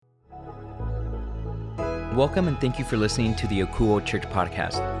Welcome and thank you for listening to the Akuo Church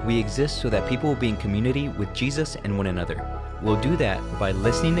Podcast. We exist so that people will be in community with Jesus and one another. We'll do that by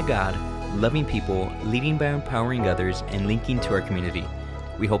listening to God, loving people, leading by empowering others, and linking to our community.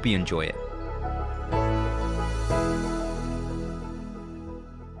 We hope you enjoy it.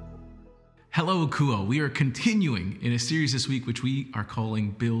 Hello, Akuo. We are continuing in a series this week, which we are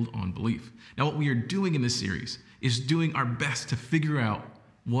calling Build on Belief. Now, what we are doing in this series is doing our best to figure out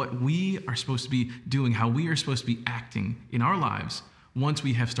what we are supposed to be doing, how we are supposed to be acting in our lives once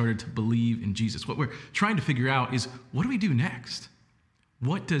we have started to believe in Jesus. What we're trying to figure out is, what do we do next?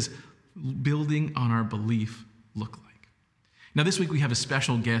 What does building on our belief look like? Now, this week we have a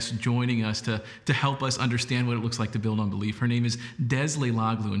special guest joining us to help us understand what it looks like to build on belief. Her name is Des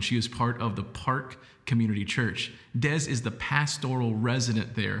Leiloglu, and she is part of the Park Community Church. Des is the pastoral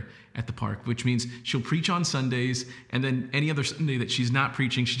resident there at the Park, which means she'll preach on Sundays, and then any other Sunday that she's not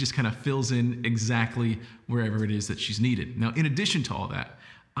preaching, she just kind of fills in exactly wherever it is that she's needed. Now, in addition to all that,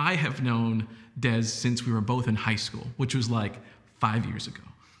 I have known Des since we were both in high school, which was like 5 years ago.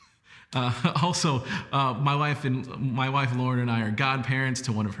 My wife Lauren and I are godparents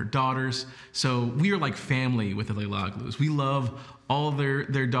to one of her daughters. So we are like family with the Leiloglus. We love all their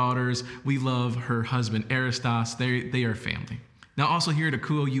daughters. We love her husband, Aristos. They are family. Now, also here at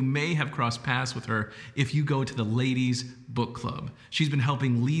Akuo, you may have crossed paths with her if you go to the Ladies Book Club. She's been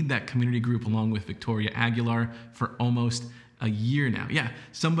helping lead that community group along with Victoria Aguilar for almost a year now. Yeah,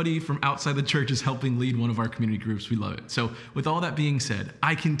 somebody from outside the church is helping lead one of our community groups. We love it. So with all that being said,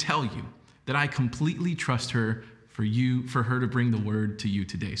 I can tell you that I completely trust her for her to bring the word to you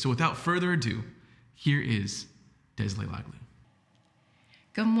today. So without further ado, here is Des Leiloglu.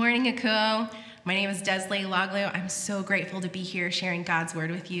 Good morning, Akuo. My name is Des Leiloglu. I'm so grateful to be here sharing God's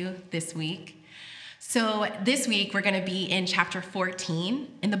word with you this week. So this week, we're going to be in chapter 14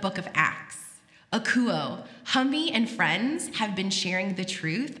 in the book of Acts. Akuo, Humby and friends have been sharing the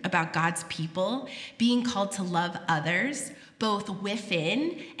truth about God's people being called to love others, both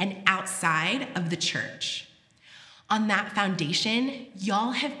within and outside of the church. On that foundation,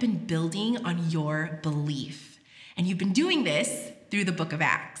 y'all have been building on your belief, and you've been doing this through the book of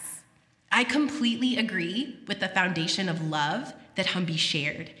Acts. I completely agree with the foundation of love that Humby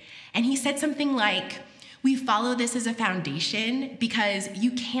shared, and he said something like, we follow this as a foundation because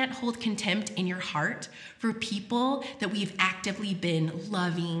you can't hold contempt in your heart for people that we've actively been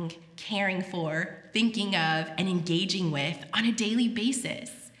loving, caring for, thinking of, and engaging with on a daily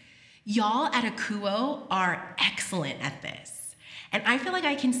basis. Y'all at Akuo are excellent at this. And I feel like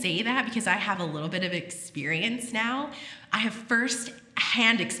I can say that because I have a little bit of experience now. I have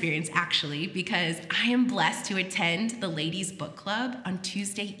first-hand experience, actually, because I am blessed to attend the Ladies Book Club on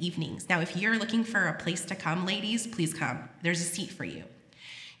Tuesday evenings. Now, if you're looking for a place to come, ladies, please come. There's a seat for you.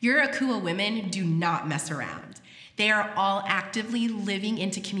 Your Akuo women do not mess around. They are all actively living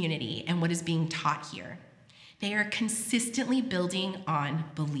into community and what is being taught here. They are consistently building on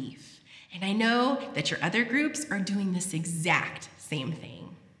belief. And I know that your other groups are doing this exact same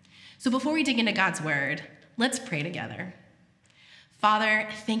thing. So before we dig into God's word, let's pray together. Father,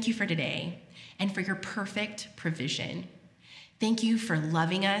 thank you for today and for your perfect provision. Thank you for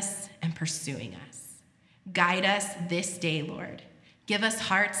loving us and pursuing us. Guide us this day, Lord. Give us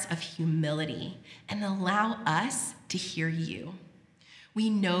hearts of humility and allow us to hear you. We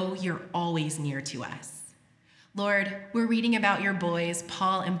know you're always near to us. Lord, we're reading about your boys,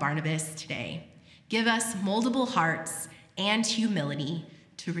 Paul and Barnabas, today. Give us moldable hearts and humility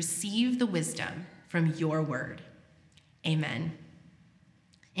to receive the wisdom from your word. Amen.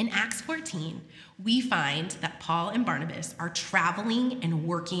 In Acts 14, we find that Paul and Barnabas are traveling and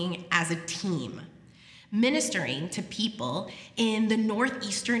working as a team, ministering to people in the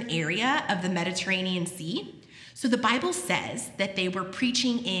northeastern area of the Mediterranean Sea. So the Bible says that they were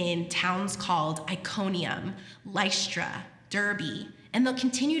preaching in towns called Iconium, Lystra, Derbe, and they'll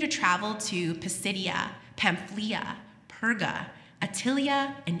continue to travel to Pisidia, Pamphylia, Perga,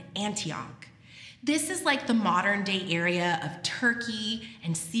 Attalia, and Antioch. This is like the modern day area of Turkey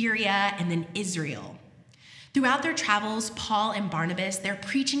and Syria and then Israel. Throughout their travels, Paul and Barnabas, they're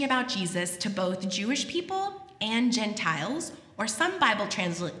preaching about Jesus to both Jewish people and Gentiles, or some Bible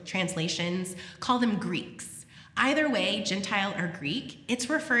translations call them Greeks. Either way, Gentile or Greek, it's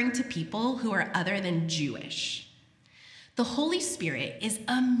referring to people who are other than Jewish. The Holy Spirit is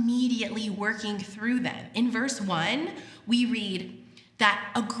immediately working through them. In verse 1, we read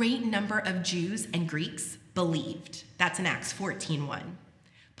that a great number of Jews and Greeks believed. That's in Acts 14:1.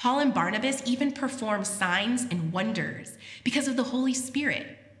 Paul and Barnabas even performed signs and wonders because of the Holy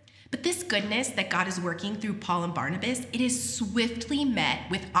Spirit. But this goodness that God is working through Paul and Barnabas, it is swiftly met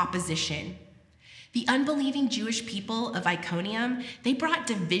with opposition. The unbelieving Jewish people of Iconium, they brought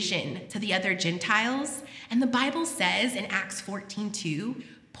division to the other Gentiles, and the Bible says in Acts 14:2,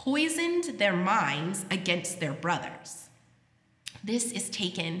 poisoned their minds against their brothers. This is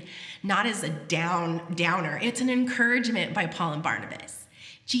taken not as a downer, it's an encouragement by Paul and Barnabas.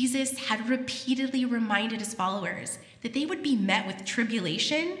 Jesus had repeatedly reminded his followers that they would be met with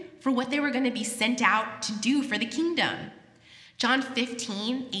tribulation for what they were going to be sent out to do for the kingdom. John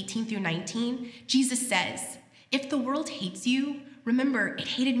 15:18-19, Jesus says, "If the world hates you, remember it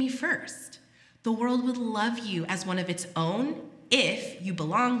hated me first. The world would love you as one of its own if you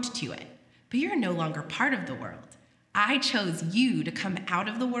belonged to it, but you're no longer part of the world. I chose you to come out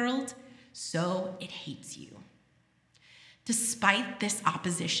of the world, so it hates you." Despite this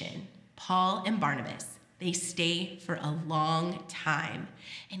opposition, Paul and Barnabas, they stay for a long time,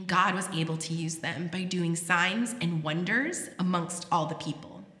 and God was able to use them by doing signs and wonders amongst all the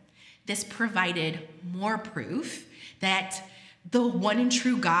people. This provided more proof that the one and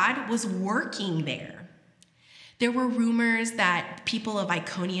true God was working there. There were rumors that people of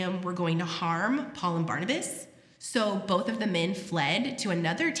Iconium were going to harm Paul and Barnabas, so both of the men fled to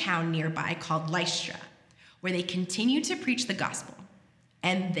another town nearby called Lystra, where they continued to preach the gospel.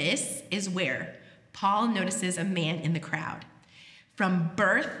 And this is where Paul notices a man in the crowd. From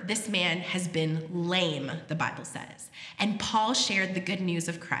birth, this man has been lame, the Bible says, and Paul shared the good news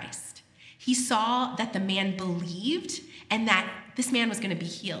of Christ. He saw that the man believed and that this man was going to be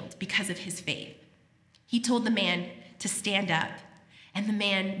healed because of his faith. He told the man to stand up, and the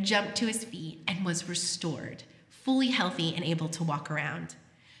man jumped to his feet and was restored, fully healthy and able to walk around.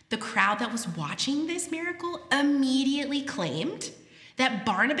 The crowd that was watching this miracle immediately claimed that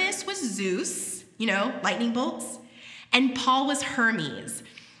Barnabas was Zeus, lightning bolts, and Paul was Hermes.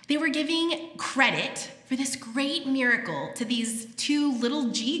 They were giving credit for this great miracle to these two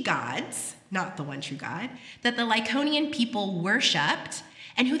little g gods, not the one true God, that the Lycaonian people worshiped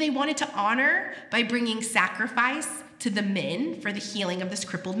and who they wanted to honor by bringing sacrifice to the men for the healing of this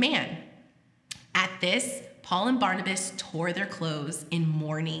crippled man. At this, Paul and Barnabas tore their clothes in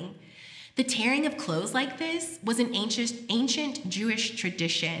mourning. The tearing of clothes like this was an ancient Jewish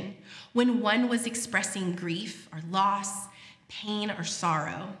tradition when one was expressing grief or loss, pain or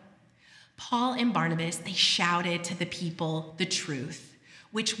sorrow. Paul and Barnabas, they shouted to the people the truth,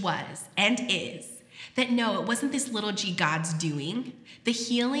 which was and is that no, it wasn't this little g God's doing. The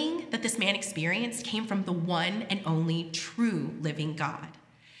healing that this man experienced came from the one and only true living God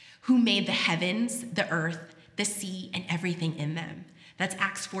who made the heavens, the earth, the sea, and everything in them. That's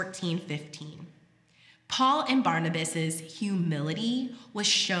Acts 14:15. Paul and Barnabas's humility was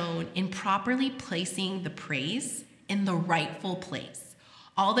shown in properly placing the praise in the rightful place.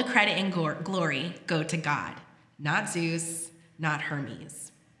 All the credit and glory go to God, not Zeus, not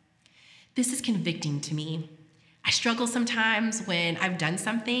Hermes. This is convicting to me. I struggle sometimes when I've done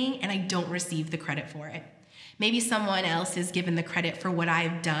something and I don't receive the credit for it. Maybe someone else is given the credit for what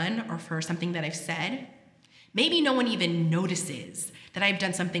I've done or for something that I've said. Maybe no one even notices that I've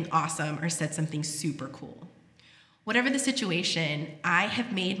done something awesome or said something super cool. Whatever the situation, I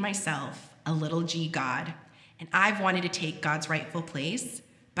have made myself a little g God, and I've wanted to take God's rightful place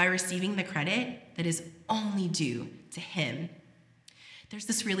by receiving the credit that is only due to him. There's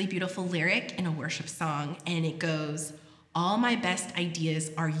this really beautiful lyric in a worship song, and it goes, "All my best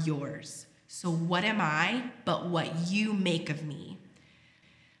ideas are yours, so what am I but what you make of me?"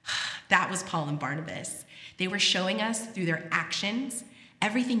 That was Paul and Barnabas. They were showing us through their actions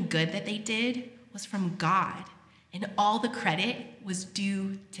everything good that they did was from God, and all the credit was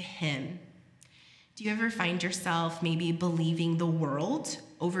due to him. Do you ever find yourself maybe believing the world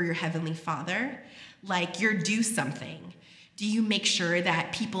over your Heavenly Father? Like you're due something? Do you make sure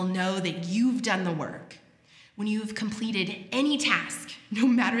that people know that you've done the work? When you've completed any task, no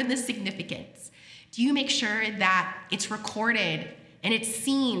matter the significance, do you make sure that it's recorded and it's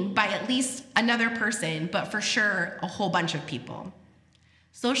seen by at least another person, but for sure a whole bunch of people?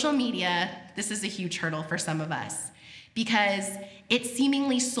 Social media, this is a huge hurdle for some of us because its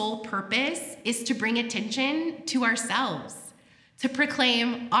seemingly sole purpose is to bring attention to ourselves, to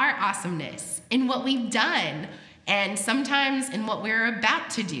proclaim our awesomeness in what we've done and sometimes in what we're about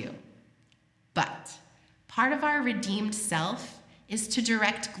to do. But part of our redeemed self is to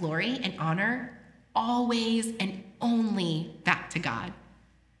direct glory and honor always and only back to God.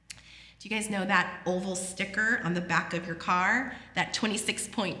 Do you guys know that oval sticker on the back of your car, that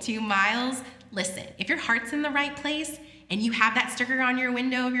 26.2 miles? Listen, if your heart's in the right place and you have that sticker on your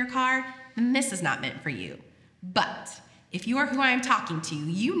window of your car, then this is not meant for you. But if you are who I'm talking to,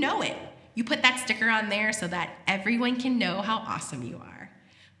 you know it. You put that sticker on there so that everyone can know how awesome you are.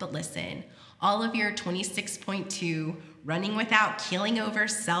 But listen, all of your 26.2 running without keeling over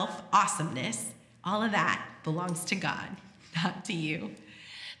self-awesomeness, all of that belongs to God, not to you.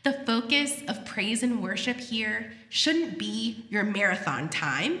 The focus of praise and worship here shouldn't be your marathon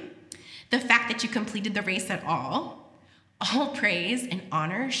time, the fact that you completed the race at all. All praise and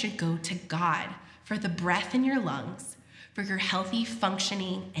honor should go to God for the breath in your lungs, for your healthy,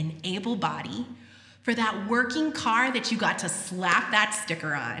 functioning, and able body, for that working car that you got to slap that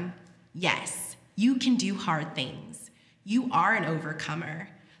sticker on. Yes, you can do hard things. You are an overcomer,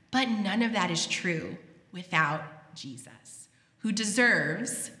 but none of that is true without Jesus, who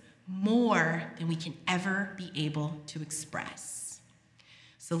deserves more than we can ever be able to express.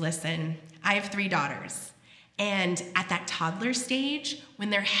 So listen, I have 3 daughters, and at that toddler stage,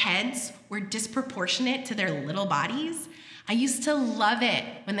 when their heads were disproportionate to their little bodies, I used to love it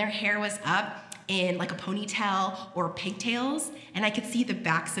when their hair was up in like a ponytail or pigtails, and I could see the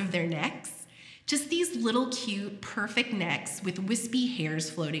backs of their necks. Just these little cute, perfect necks with wispy hairs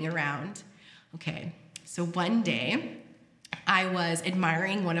floating around. Okay, so one day, I was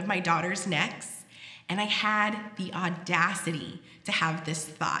admiring one of my daughter's necks, and I had the audacity to have this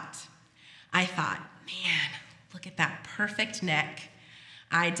thought. I thought, man, look at that perfect neck.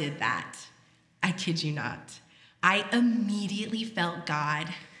 I did that. I kid you not. I immediately felt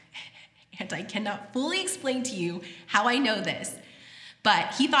God, and I cannot fully explain to you how I know this,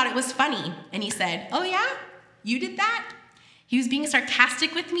 but he thought it was funny, and he said, "Oh yeah, you did that?" He was being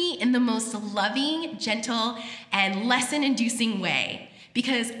sarcastic with me in the most loving, gentle, and lesson-inducing way,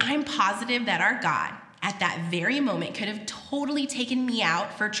 because I'm positive that our God, at that very moment, could have totally taken me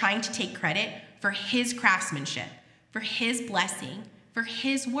out for trying to take credit for his craftsmanship, for his blessing, for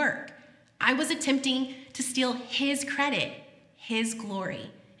his work. I was attempting to steal his credit, his glory,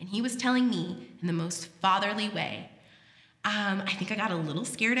 and he was telling me in the most fatherly way. I think I got a little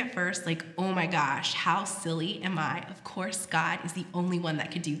scared at first, like, oh my gosh, how silly am I? Of course, God is the only one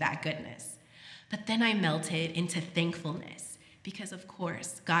that could do that goodness. But then I melted into thankfulness because, of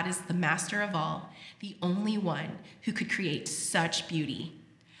course, God is the master of all, the only one who could create such beauty.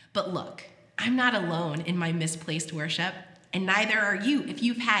 But look, I'm not alone in my misplaced worship, and neither are you if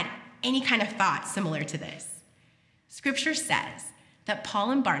you've had any kind of thought similar to this. Scripture says that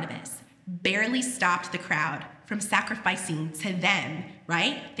Paul and Barnabas barely stopped the crowd from sacrificing to them,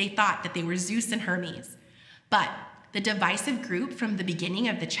 right? They thought that they were Zeus and Hermes. But the divisive group from the beginning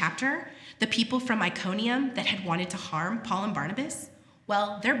of the chapter, the people from Iconium that had wanted to harm Paul and Barnabas,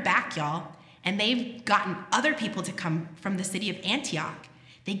 well, they're back, y'all, and they've gotten other people to come from the city of Antioch.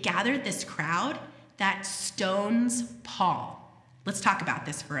 They gathered this crowd that stones Paul. Let's talk about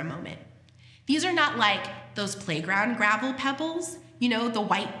this for a moment. These are not like those playground gravel pebbles, you know, the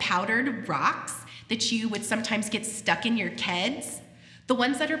white powdered rocks that you would sometimes get stuck in your Keds, the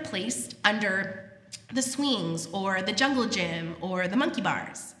ones that are placed under the swings or the jungle gym or the monkey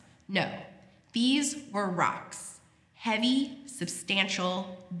bars. No, these were rocks, heavy,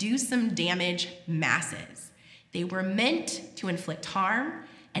 substantial, do some damage masses. They were meant to inflict harm,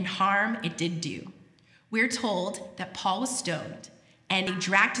 and harm it did do. We're told that Paul was stoned, and they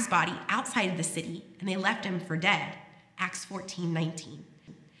dragged his body outside of the city, and they left him for dead. Acts 14:19.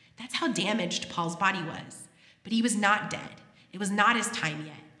 That's how damaged Paul's body was. But he was not dead. It was not his time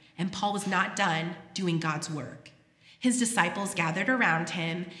yet, and Paul was not done doing God's work. His disciples gathered around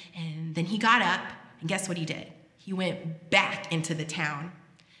him, and then he got up, and guess what he did? He went back into the town.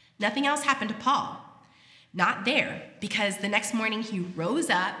 Nothing else happened to Paul. Not there, because the next morning he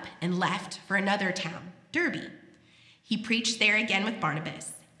rose up and left for another town, Derbe. He preached there again with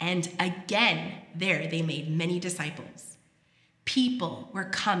Barnabas, and again there they made many disciples. People were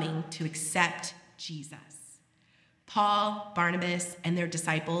coming to accept Jesus. Paul, Barnabas, and their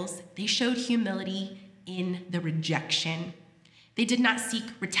disciples, they showed humility in the rejection. They did not seek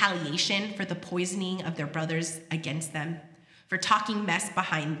retaliation for the poisoning of their brothers against them, for talking mess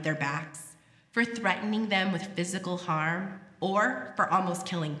behind their backs, for threatening them with physical harm, or for almost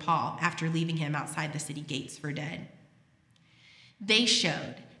killing Paul after leaving him outside the city gates for dead. They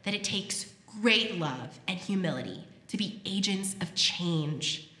showed that it takes great love and humility to be agents of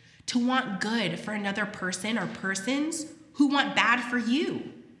change, to want good for another person or persons who want bad for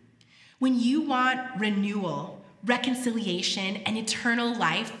you. When you want renewal, reconciliation, and eternal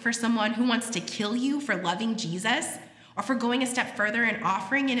life for someone who wants to kill you for loving Jesus, or for going a step further and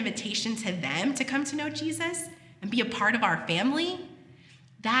offering an invitation to them to come to know Jesus and be a part of our family,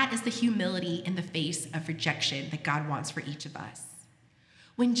 that is the humility in the face of rejection that God wants for each of us.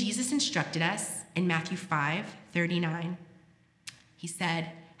 When Jesus instructed us in Matthew 5:39, he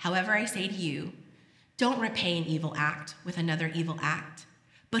said, "However, I say to you, don't repay an evil act with another evil act,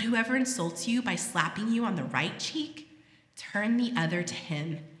 But whoever insults you by slapping you on the right cheek, turn the other to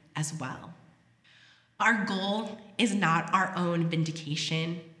him as well. Our goal is not our own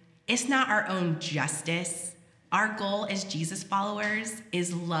vindication. It's not our own justice. Our goal as Jesus followers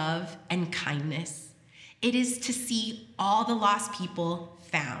is love and kindness. It is to see all the lost people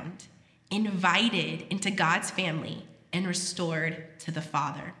found, invited into God's family, and restored to the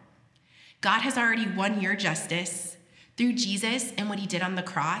Father. God has already won your justice. Through Jesus and what he did on the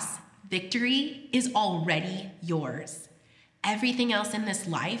cross, victory is already yours. Everything else in this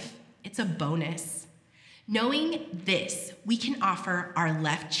life, it's a bonus. Knowing this, we can offer our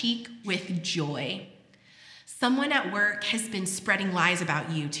left cheek with joy. Someone at work has been spreading lies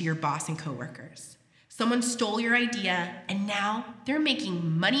about you to your boss and coworkers. Someone stole your idea, and now they're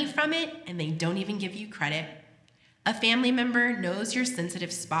making money from it, and they don't even give you credit. A family member knows your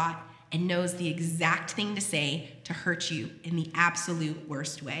sensitive spot and knows the exact thing to say to hurt you in the absolute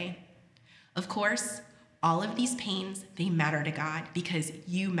worst way. Of course, all of these pains, they matter to God because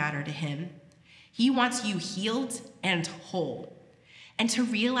you matter to him. He wants you healed and whole. And to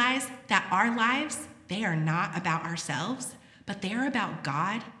realize that our lives, they are not about ourselves, but they are about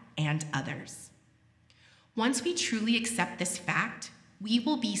God and others. Once we truly accept this fact, we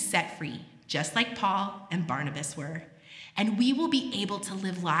will be set free, just like Paul and Barnabas were. And we will be able to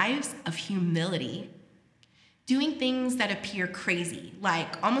live lives of humility, doing things that appear crazy,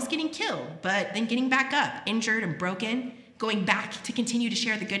 like almost getting killed, but then getting back up, injured and broken, going back to continue to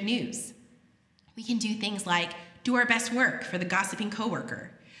share the good news. We can do things like do our best work for the gossiping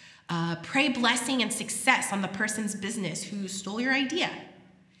coworker, pray blessing and success on the person's business who stole your idea,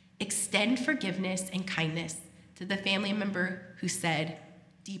 extend forgiveness and kindness to the family member who said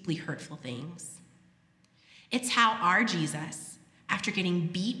deeply hurtful things. It's how our Jesus, after getting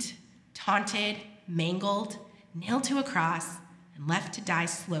beat, taunted, mangled, nailed to a cross, and left to die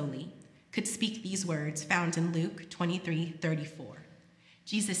slowly, could speak these words found in Luke 23:34.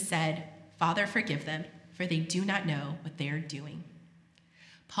 Jesus said, "Father, forgive them, for they do not know what they are doing."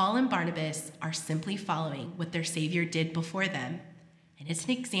 Paul and Barnabas are simply following what their Savior did before them, and it's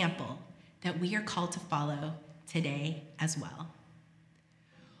an example that we are called to follow today as well.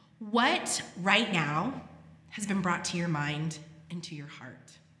 What right now has been brought to your mind and to your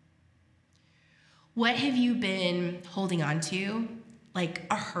heart? What have you been holding on to, like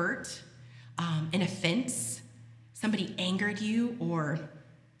a hurt, an offense, somebody angered you or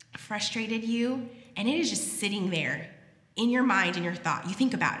frustrated you, and it is just sitting there in your mind and your thought. You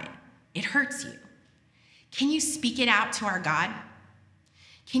think about it. It hurts you. Can you speak it out to our God?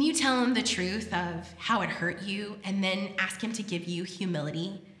 Can you tell him the truth of how it hurt you and then ask him to give you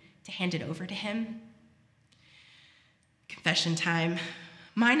humility to hand it over to him? Confession time.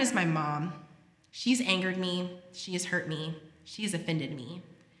 Mine is my mom. She's angered me. She has hurt me. She has offended me.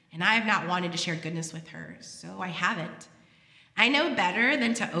 And I have not wanted to share goodness with her, so I haven't. I know better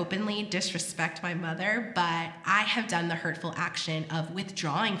than to openly disrespect my mother, but I have done the hurtful action of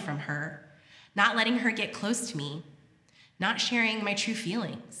withdrawing from her, not letting her get close to me, not sharing my true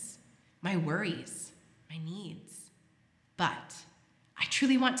feelings, my worries, my needs. But I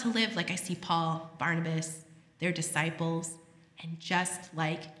truly want to live like I see Paul, Barnabas, their disciples, and just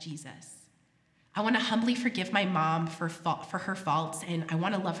like Jesus. I want to humbly forgive my mom for her faults, and I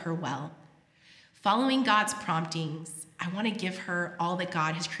want to love her well. Following God's promptings, I want to give her all that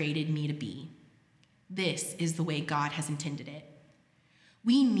God has created me to be. This is the way God has intended it.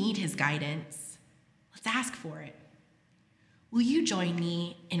 We need his guidance. Let's ask for it. Will you join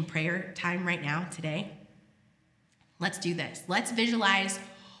me in prayer time right now, today? Let's do this. Let's visualize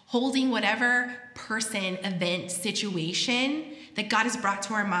holding whatever person, event, situation that God has brought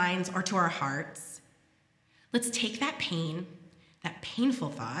to our minds or to our hearts. Let's take that pain, that painful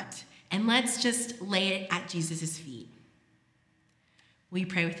thought, and let's just lay it at Jesus' feet. Will you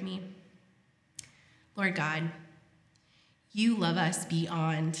pray with me? Lord God, you love us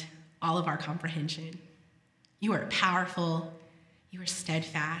beyond all of our comprehension. You are powerful, you are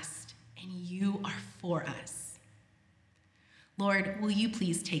steadfast, and you are for us. Lord, will you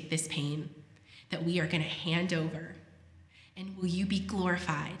please take this pain that we are going to hand over, and will you be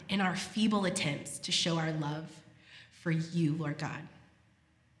glorified in our feeble attempts to show our love for you, Lord God?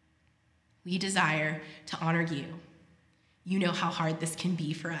 We desire to honor you. You know how hard this can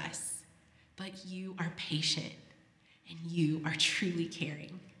be for us, but you are patient and you are truly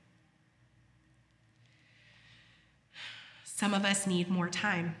caring. Some of us need more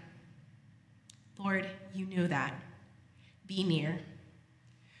time. Lord, you know that. Be near.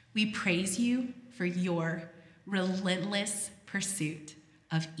 We praise you for your relentless pursuit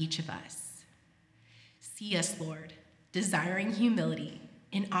of each of us. See us, Lord, desiring humility,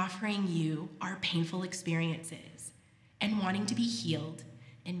 in offering you our painful experiences and wanting to be healed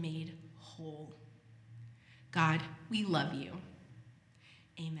and made whole. God, we love you.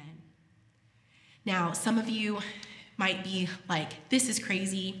 Amen. Now, some of you might be like, this is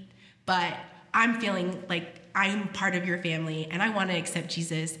crazy, but I'm feeling like I'm part of your family and I want to accept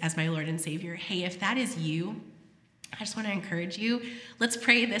Jesus as my Lord and Savior. Hey, if that is you, I just want to encourage you. Let's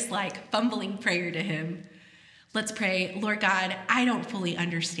pray this fumbling prayer to him. Let's pray, Lord God, I don't fully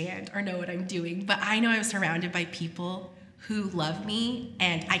understand or know what I'm doing, but I know I'm surrounded by people who love me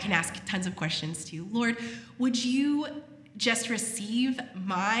and I can ask tons of questions to. Lord, would you just receive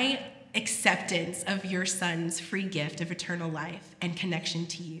my acceptance of your son's free gift of eternal life and connection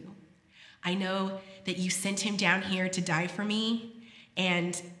to you? I know that you sent him down here to die for me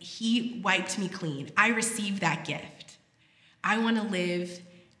and he wiped me clean. I received that gift. I want to live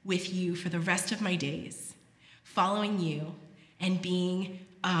with you for the rest of my days, following you and being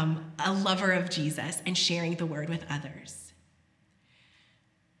a lover of Jesus and sharing the word with others.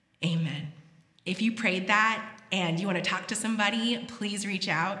 Amen. If you prayed that and you want to talk to somebody, please reach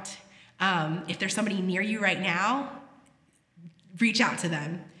out. If there's somebody near you right now, reach out to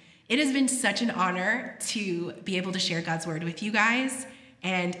them. It has been such an honor to be able to share God's word with you guys,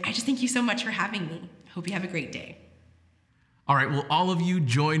 and I just thank you so much for having me. Hope you have a great day. All right, well, all of you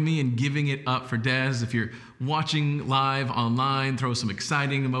join me in giving it up for Des. If you're watching live online, throw some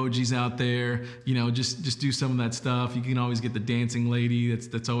exciting emojis out there. Just do some of that stuff. You can always get the dancing lady.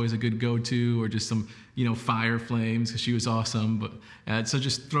 That's always a good go-to, or just some, fire flames, because she was awesome. But so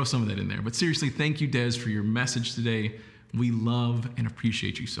just throw some of that in there. But seriously, thank you, Des, for your message today. We love and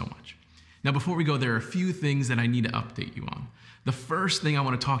appreciate you so much. Now, before we go, there are a few things that I need to update you on. The first thing I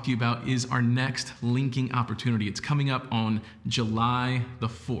want to talk to you about is our next linking opportunity. It's coming up on July the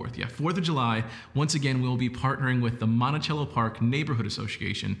 4th. 4th of July. Once again, we'll be partnering with the Monticello Park Neighborhood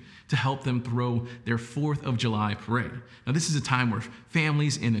Association to help them throw their 4th of July parade. Now, this is a time where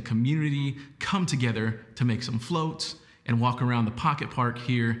families in a community come together to make some floats and walk around the pocket park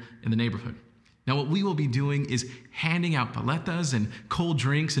here in the neighborhood. Now, what we will be doing is handing out paletas and cold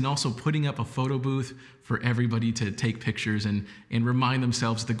drinks and also putting up a photo booth for everybody to take pictures and remind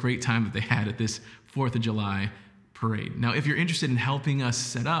themselves of the great time that they had at this 4th of July parade. Now, if you're interested in helping us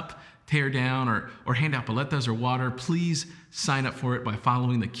set up, tear down, or hand out paletas or water, please sign up for it by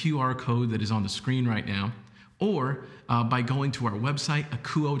following the QR code that is on the screen right now, or by going to our website,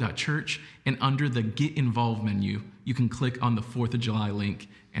 akuo.church, and under the Get Involved menu, you can click on the 4th of July link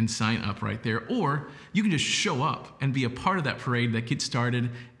and sign up right there. Or you can just show up and be a part of that parade that gets started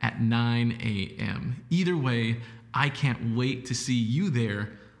at 9 a.m. Either way, I can't wait to see you there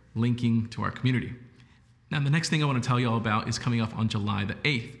linking to our community. Now, the next thing I want to tell you all about is coming up on July the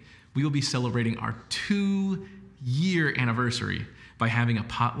 8th. We will be celebrating our 2-year anniversary by having a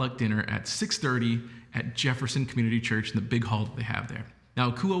potluck dinner at 6:30 at Jefferson Community Church in the big hall that they have there. Now,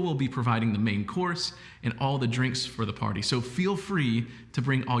 Akuo will be providing the main course and all the drinks for the party, so feel free to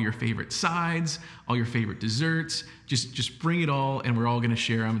bring all your favorite sides, all your favorite desserts. Just bring it all, and we're all going to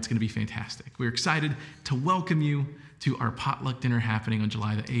share them. It's going to be fantastic. We're excited to welcome you to our potluck dinner happening on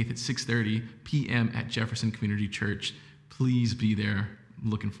July the 8th at 6:30 p.m. at Jefferson Community Church. Please be there. I'm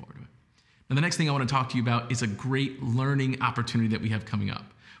looking forward to it. Now, the next thing I want to talk to you about is a great learning opportunity that we have coming up.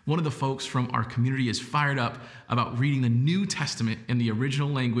 One of the folks from our community is fired up about reading the New Testament in the original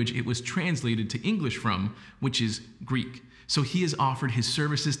language it was translated to English from, which is Greek. So he has offered his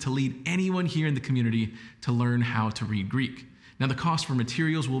services to lead anyone here in the community to learn how to read Greek. Now, the cost for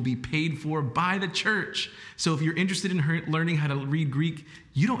materials will be paid for by the church. So if you're interested in learning how to read Greek,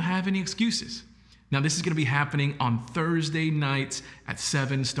 you don't have any excuses. Now, this is going to be happening on Thursday nights at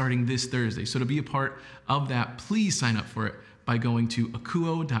 7, starting this Thursday. So to be a part of that, please sign up for it by going to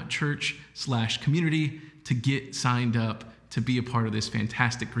akuo.church/community to get signed up to be a part of this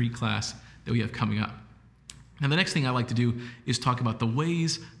fantastic Greek class that we have coming up. Now, the next thing I like to do is talk about the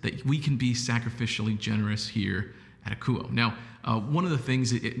ways that we can be sacrificially generous here at Akuo. Now, one of the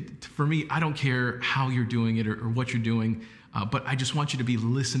things, for me, I don't care how you're doing it or what you're doing, but I just want you to be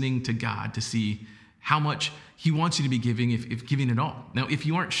listening to God to see how much he wants you to be giving, if giving at all. Now, if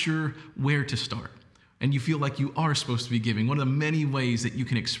you aren't sure where to start, and you feel like you are supposed to be giving, one of the many ways that you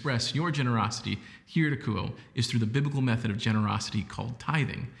can express your generosity here at Akuo is through the biblical method of generosity called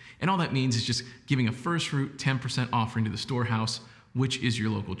tithing. And all that means is just giving a first fruit 10% offering to the storehouse, which is your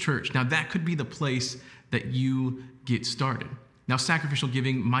local church. Now, that could be the place that you get started. Now, sacrificial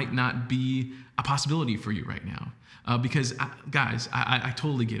giving might not be a possibility for you right now because, guys, I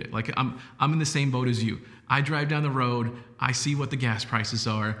totally get it. Like, I'm in the same boat as you. I drive down the road, I see what the gas prices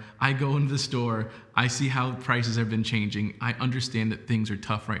are, I go into the store, I see how prices have been changing. I understand that things are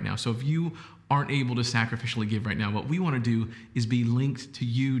tough right now. So if you aren't able to sacrificially give right now, what we want to do is be linked to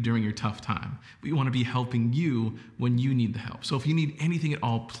you during your tough time. We want to be helping you when you need the help. So if you need anything at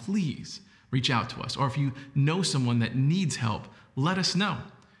all, please reach out to us. Or if you know someone that needs help, let us know.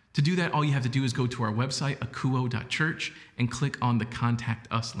 To do that, all you have to do is go to our website, akuo.church, and click on the Contact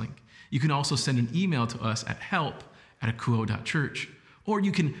Us link. You can also send an email to us at help@akuo.church, or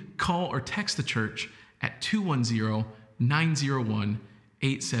you can call or text the church at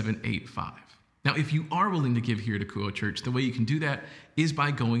 210-901-8785. Now, if you are willing to give here at Akuo Church, the way you can do that is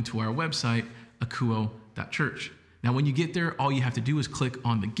by going to our website, akuo.church. Now, when you get there, all you have to do is click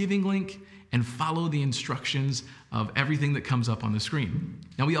on the giving link and follow the instructions of everything that comes up on the screen.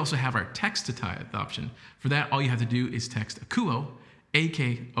 Now, we also have our text to tithe option. For that, all you have to do is text Akuo,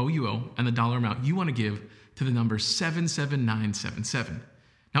 AKOUO, and the dollar amount you want to give to the number 77977.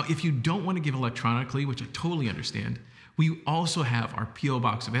 Now, if you don't want to give electronically, which I totally understand, we also have our P.O.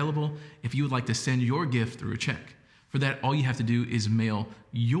 box available if you would like to send your gift through a check. For that, all you have to do is mail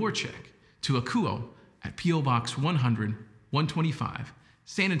your check to Akuo at P.O. Box 100, 125,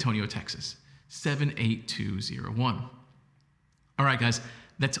 San Antonio, Texas, 78201. All right, guys,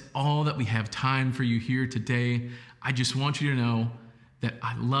 that's all that we have time for you here today. I just want you to know that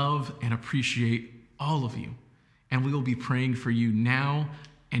I love and appreciate all of you, and we will be praying for you now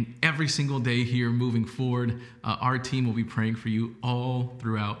and every single day here moving forward. Our team will be praying for you all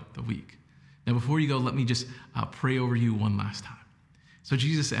throughout the week. Now, before you go, let me just pray over you one last time. So,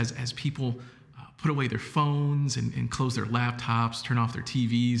 Jesus, as people put away their phones and close their laptops, turn off their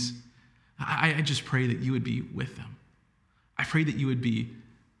TVs, I just pray that you would be with them. I pray that you would be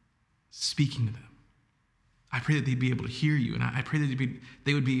speaking to them. I pray that they'd be able to hear you, and I pray that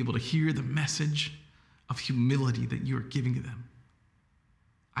they would be able to hear the message of humility that you are giving to them.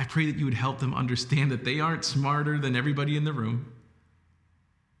 I pray that you would help them understand that they aren't smarter than everybody in the room,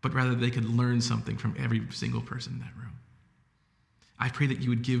 but rather they could learn something from every single person in that room. I pray that you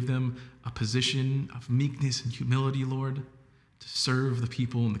would give them a position of meekness and humility, Lord, to serve the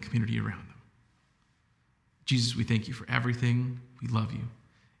people in the community around them. Jesus, we thank you for everything. We love you,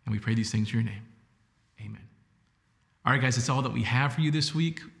 and we pray these things in your name. Amen. All right, guys, that's all that we have for you this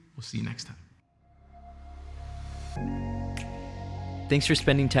week. We'll see you next time. Thanks for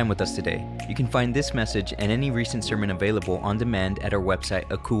spending time with us today. You can find this message and any recent sermon available on demand at our website,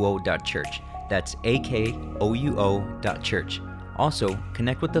 akuo.church. That's AKOUO.church. Also,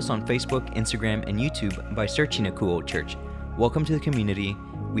 connect with us on Facebook, Instagram, and YouTube by searching Akuo Church. Welcome to the community.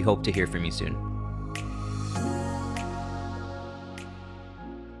 We hope to hear from you soon.